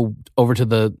should go over to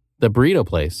the burrito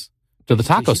place, to the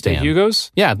taco stand. The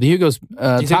Hugo's? Yeah, the Hugo's taco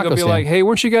stand. Do you think they'll be like, hey,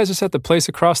 weren't you guys just at the place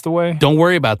across the way? Don't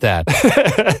worry about that.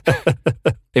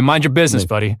 Hey, mind your business,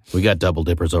 buddy. We got double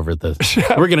dippers over at this.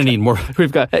 We're going to need more.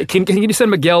 We've got. Hey, can you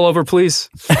send Miguel over, please?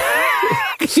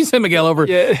 She sent Miguel over.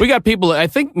 Yeah. We got people. I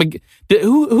think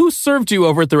who served you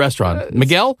over at the restaurant?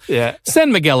 Miguel. Yeah.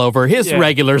 Send Miguel over. His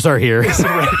regulars are here.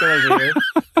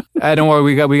 Don't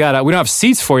worry. We don't have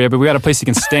seats for you, but we got a place you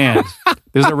can stand.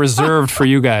 These are reserved for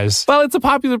you guys. Well, it's a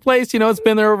popular place. It's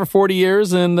been there over 40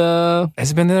 years, and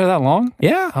has it been there that long?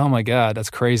 Yeah. Oh my God, that's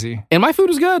crazy. And my food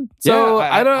is good. So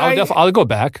I'll go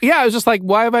back. Yeah, I was just like,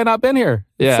 why have I not been here?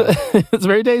 Yeah, it's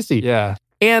very tasty. Yeah.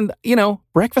 And,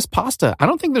 breakfast pasta. I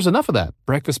don't think there's enough of that.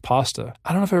 Breakfast pasta.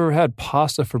 I don't know if I've ever had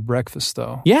pasta for breakfast,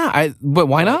 though. Yeah, but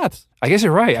why not? I guess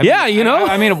you're right.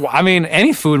 I mean,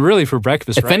 any food really for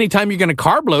breakfast, If anytime you're going to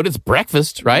carb load, it's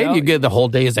breakfast, right? Yeah. You get the whole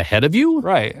day is ahead of you.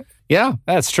 Right. Yeah.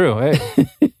 That's true.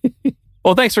 Hey.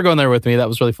 Well, thanks for going there with me. That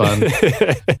was really fun.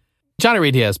 Johnny Ray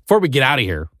Diaz, before we get out of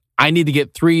here, I need to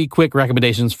get 3 quick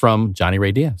recommendations from Johnny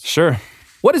Ray Diaz. Sure.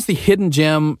 What is the hidden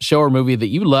gem show or movie that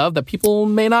you love that people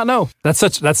may not know? That's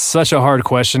such a hard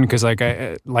question because I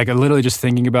literally just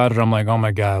thinking about it, I'm like, oh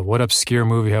my God, what obscure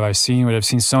movie have I seen? I've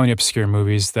seen so many obscure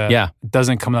movies that it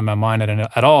doesn't come to my mind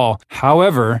at all.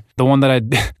 However, the one that I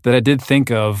did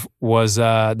think of was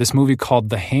this movie called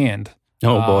The Hand.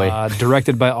 Oh boy.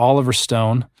 Directed by Oliver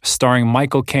Stone, starring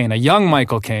Michael Caine, a young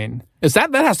Michael Caine. Is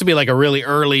that has to be like a really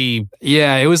early...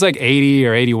 Yeah, it was like 80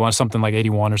 or 81, something like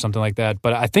 81 or something like that.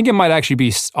 But I think it might actually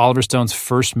be Oliver Stone's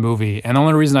first movie. And the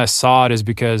only reason I saw it is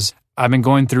because I've been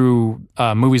going through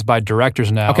movies by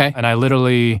directors now. Okay. And I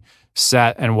literally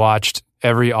sat and watched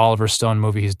every Oliver Stone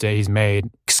movie he's made,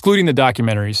 excluding the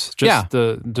documentaries, just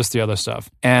the other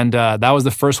stuff. And that was the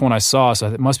first one I saw,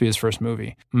 so it must be his first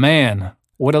movie. Man,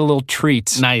 what a little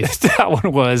treat. Nice. That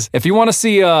one was. If you want to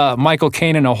see Michael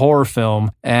Caine in a horror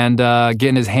film and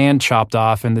getting his hand chopped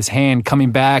off and this hand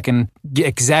coming back and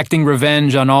exacting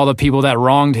revenge on all the people that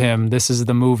wronged him, this is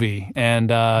the movie. And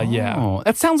yeah.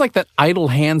 That sounds like that Idle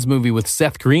Hands movie with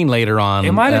Seth Green later on.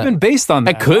 It might have been based on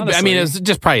that. It could. Honestly. I mean, it's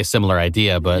just probably a similar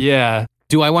idea, but... Yeah.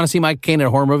 Do I want to see Michael Caine in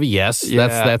a horror movie? Yes. Yeah.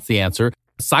 That's the answer.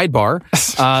 Sidebar,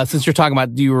 since you're talking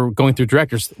about you were going through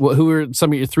directors, who are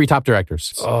some of your 3 top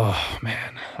directors? Oh, man,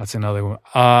 that's another one.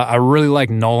 I really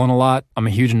like Nolan a lot. I'm a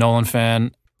huge Nolan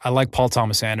fan. I like Paul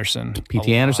Thomas Anderson.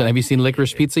 P.T. Anderson. Have you seen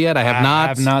Licorice Pizza yet? I have not. I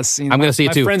have not seen it. I'm going to see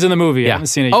it too. My friend's in the movie. I haven't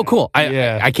seen it yet. Oh, cool.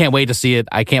 I can't wait to see it.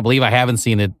 I can't believe I haven't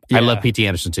seen it. Yeah. I love P.T.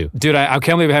 Anderson too. Dude, I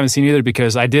can't believe I haven't seen either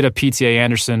because I did a P.T.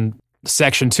 Anderson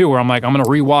section too where I'm like, I'm going to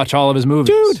rewatch all of his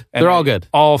movies. Dude, they're all good.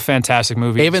 All fantastic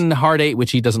movies. Even Hard 8, which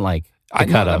he doesn't like.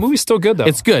 That movie's still good though.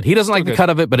 It's good. He doesn't like the cut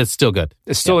of it, but it's still good.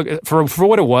 It's still for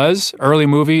what it was, early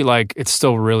movie. Like it's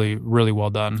still really, really well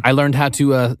done. I learned how to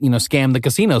scam the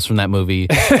casinos from that movie,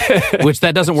 which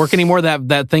that doesn't work anymore.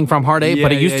 That thing from Hard 8,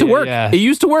 but it used to work. Yeah. It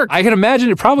used to work. I can imagine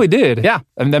it probably did. Yeah,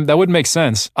 and that would make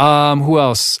sense. Who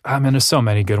else? I mean, there's so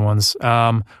many good ones.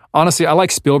 Honestly, I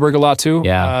like Spielberg a lot too.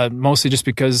 Yeah, mostly just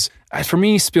because for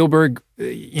me, Spielberg,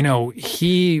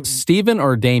 Steven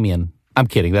or Damien. I'm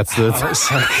kidding. That's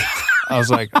I was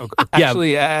like,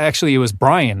 actually, it was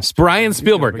Brian. Brian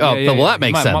Spielberg. Well, that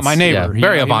makes sense. My neighbor. Yeah,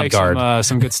 very avant-garde.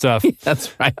 Some good stuff.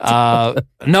 That's right.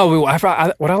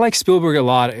 What I like Spielberg a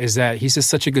lot is that he's just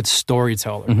such a good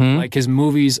storyteller. Mm-hmm. Like his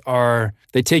movies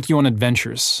they take you on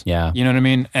adventures. Yeah. You know what I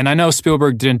mean? And I know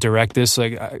Spielberg didn't direct this,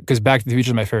 because Back to the Future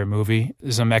is my favorite movie.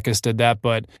 Zemeckis did that,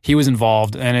 but he was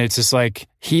involved. And it's just like,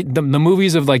 the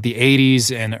movies of like the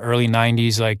 80s and early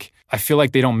 90s, like, I feel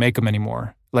like they don't make them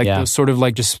anymore. Like those sort of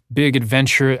like just big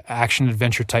action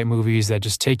adventure type movies that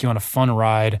just take you on a fun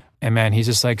ride. And man, he's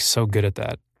just like so good at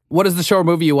that. What is the show or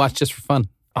movie you watch just for fun?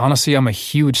 Honestly, I'm a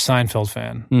huge Seinfeld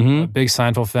fan. Mm-hmm. A big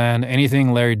Seinfeld fan.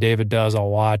 Anything Larry David does, I'll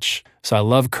watch. So I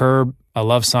love Curb. I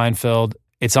love Seinfeld.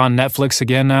 It's on Netflix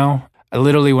again now. I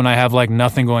literally, when I have like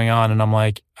nothing going on and I'm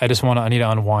like, I need to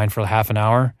unwind for half an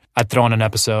hour, I throw on an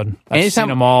episode. I've seen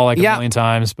them all like a million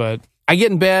times, but... I get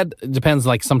in bed, it depends,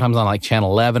 like sometimes on like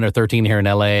channel 11 or 13 here in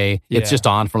LA. It's just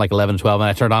on from like 11 to 12 and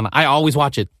I turn it on. I always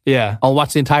watch it. Yeah. I'll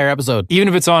watch the entire episode. Even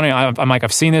if it's on, I'm like,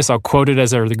 I've seen this, I'll quote it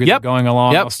as they're going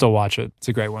along. I'll still watch it. It's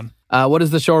a great one. What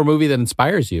is the show or movie that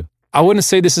inspires you? I wouldn't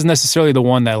say this is necessarily the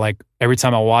one that like every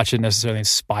time I watch it necessarily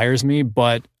inspires me,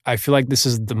 but I feel like this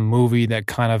is the movie that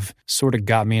kind of sort of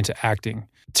got me into acting.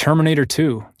 Terminator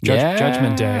 2,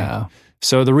 Judgment Day.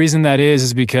 So the reason that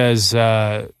is because...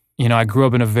 I grew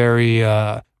up in a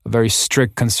very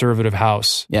strict conservative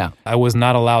house. Yeah. I was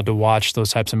not allowed to watch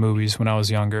those types of movies when I was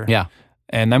younger. Yeah.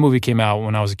 And that movie came out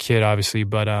when I was a kid, obviously.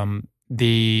 But I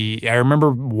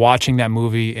remember watching that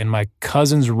movie in my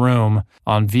cousin's room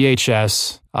on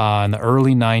VHS in the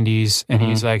early 90s. And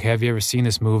he's like, have you ever seen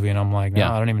this movie? And I'm like,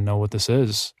 no, I don't even know what this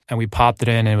is. And we popped it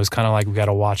in and it was kind of like, we got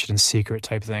to watch it in secret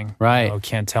type thing. Right.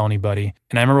 Can't tell anybody.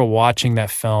 And I remember watching that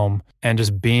film and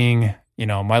just being...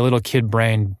 my little kid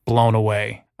brain blown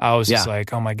away. I was just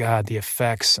like, oh my God, the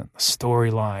effects and the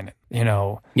storyline,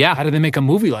 Yeah. how did they make a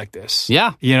movie like this?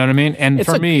 Yeah. You know what I mean? And It's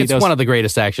for me, it's one of the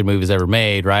greatest action movies ever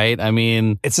made, right? I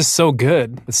mean, it's just so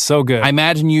good. It's so good. I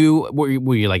imagine were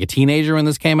you like a teenager when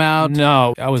this came out?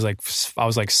 No, I was like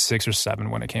 6 or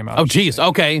 7 when it came out. Oh, geez.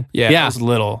 Okay. Yeah. I was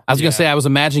little. I was going to say, I was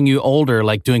imagining you older,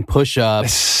 like doing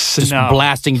push-ups, just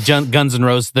blasting Guns N'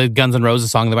 Roses, the Guns N'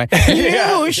 Roses song in the back.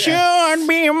 You should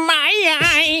be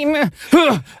mine.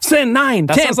 9,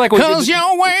 That 10, sounds like because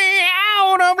you're way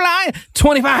out of line.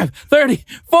 25, 30,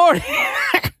 40.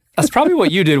 That's probably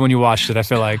what you did when you watched it, I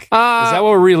feel like. Is that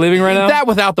what we're reliving right now? That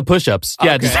without the push-ups.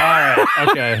 Yeah. Okay. All right.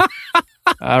 Okay.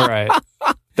 All right.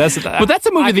 But that's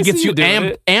a movie that gets you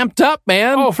amped up,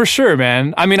 man. Oh, for sure,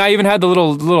 man. I mean, I even had the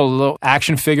little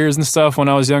action figures and stuff when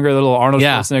I was younger. The little Arnold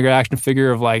Schwarzenegger action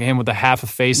figure of like him with the half a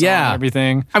face on and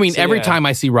everything. I mean, every time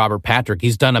I see Robert Patrick,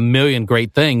 he's done a million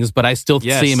great things, but I still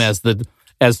see him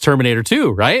as Terminator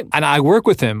 2, right? And I work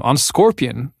with him on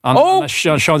Scorpion on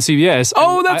Sean CBS.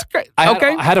 Oh, that's great.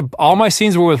 I had all my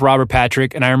scenes were with Robert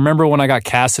Patrick, and I remember when I got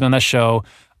casted on that show,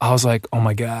 I was like, oh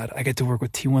my God, I get to work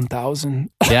with T-1000.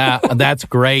 Yeah, that's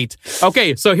great.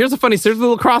 Okay, so here's a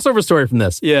little crossover story from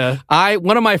this. Yeah.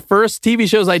 One of my first TV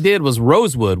shows I did was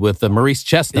Rosewood with Maurice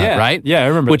Chestnut, right? Yeah, I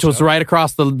remember. Which was right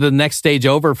across the next stage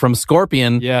over from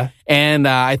Scorpion. Yeah. And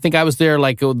I think I was there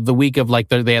like the week of like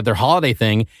they had their holiday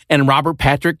thing, and Robert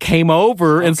Patrick came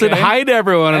over and said hi to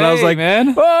everyone, and I was like,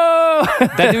 man, whoa.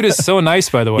 That dude is so nice,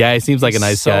 by the way. Yeah, he seems like a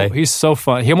nice guy. He's so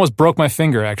fun. He almost broke my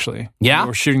finger, actually. Yeah? We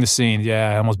were shooting the scene.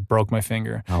 Yeah, I almost broke my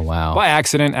finger. Oh, wow. By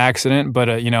accident, but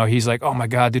he's like, oh my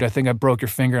God, dude, I think I broke your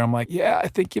finger. I'm like, yeah, I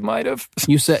think you might have.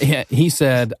 He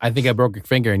said, I think I broke your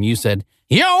finger, and you said,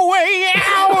 you're way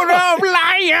out of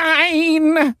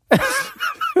line.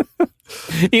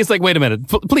 He's like, wait a minute,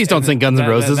 please don't sing Guns N'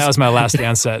 Roses. That was my last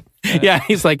dance set. Yeah,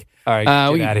 he's like, all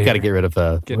right, we got to get rid of,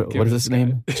 what is his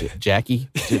name? Jackie?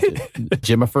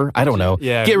 Jimifer? I don't know.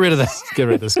 Yeah. Get rid of that. Get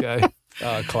rid of this guy.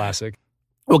 Classic.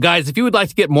 Well, guys, if you would like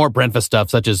to get more Breakfast stuff,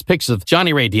 such as pictures of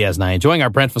Johnny Ray Diaz and I enjoying our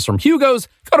breakfast from Hugo's,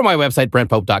 go to my website,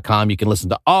 BrentPope.com. You can listen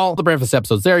to all the breakfast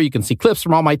episodes there. You can see clips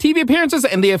from all my TV appearances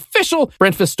and the official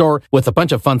breakfast store with a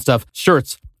bunch of fun stuff,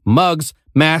 shirts, mugs,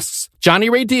 masks, Johnny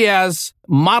Ray Diaz,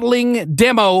 modeling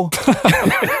demo.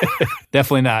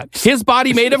 Definitely not. His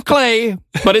body made of clay,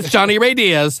 but it's Johnny Ray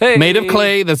Diaz, made of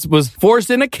clay that was forced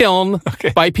in a kiln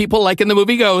by people like in the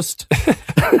movie Ghost.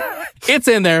 It's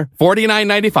in there,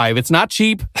 $49.95. It's not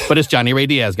cheap, but it's Johnny Ray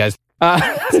Diaz, guys.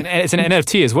 It's an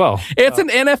NFT as well. It's an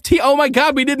NFT. Oh my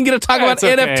God, we didn't get to talk about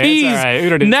NFTs. All right. We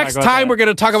don't need to next talk about time, that. we're going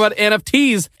to talk about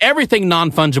NFTs. Everything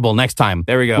non-fungible next time.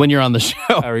 There we go. When you're on the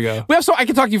show. There we go. I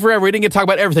can talk to you forever. We didn't get to talk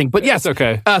about everything. But yes,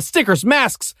 okay. Stickers,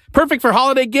 masks, perfect for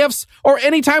holiday gifts or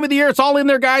any time of the year. It's all in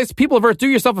there, guys. People of Earth, do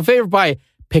yourself a favor by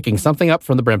picking something up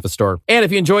from the Breakfast Store. And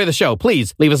if you enjoy the show,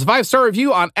 please leave us a 5-star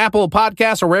review on Apple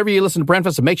Podcasts or wherever you listen to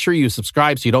Breakfast, and make sure you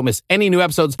subscribe so you don't miss any new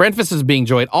episodes. Breakfast is being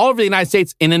enjoyed all over the United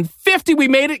States, and in 50, we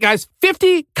made it, guys,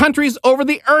 50 countries over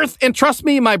the earth. And trust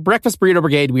me, my Breakfast Burrito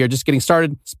Brigade, we are just getting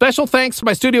started. Special thanks to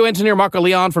my studio engineer, Marco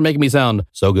Leon, for making me sound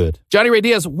so good. Johnny Ray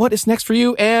Diaz, what is next for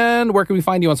you, and where can we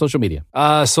find you on social media?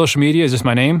 Social media is just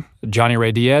my name, Johnny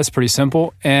Ray Diaz, pretty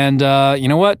simple. And you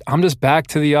know what? I'm just back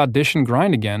to the audition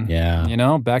grind again.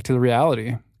 Yeah. Back to the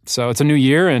reality. So it's a new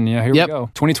year, and here we go.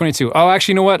 2022. Oh,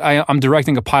 actually, you know what? I'm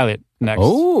directing a pilot next.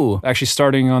 Oh. Actually,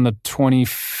 starting on the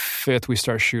 25th, we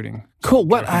start shooting. Cool.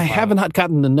 What? I haven't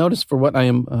gotten the notice for what I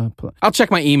am. I'll check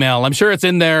my email. I'm sure it's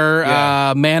in there.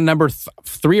 Yeah. Man number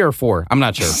 3 or 4. I'm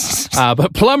not sure.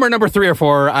 But plumber number 3 or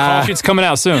 4. Call sheet's coming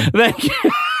out soon. Thank you.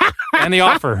 And the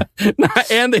offer.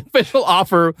 And the official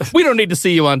offer. We don't need to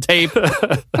see you on tape.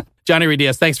 Johnny Ray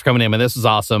Diaz, thanks for coming in, man. This was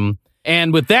awesome.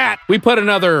 And with that, we put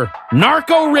another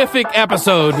narco-rific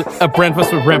episode of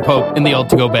Breakfast with Brent Pope in the old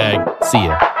to-go bag. See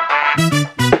ya.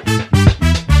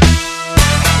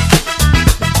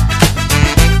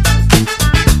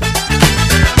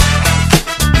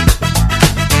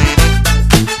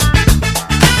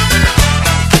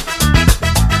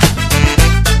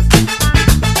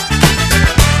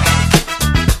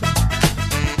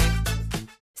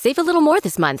 Save a little more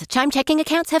this month. Chime checking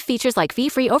accounts have features like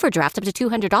fee-free overdraft up to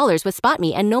 $200 with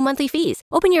SpotMe and no monthly fees.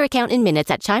 Open your account in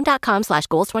minutes at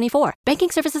chime.com/goals24.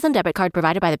 Banking services and debit card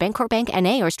provided by the Bancorp Bank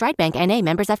N.A. or Stride Bank N.A.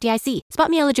 members FDIC.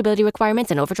 SpotMe eligibility requirements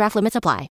and overdraft limits apply.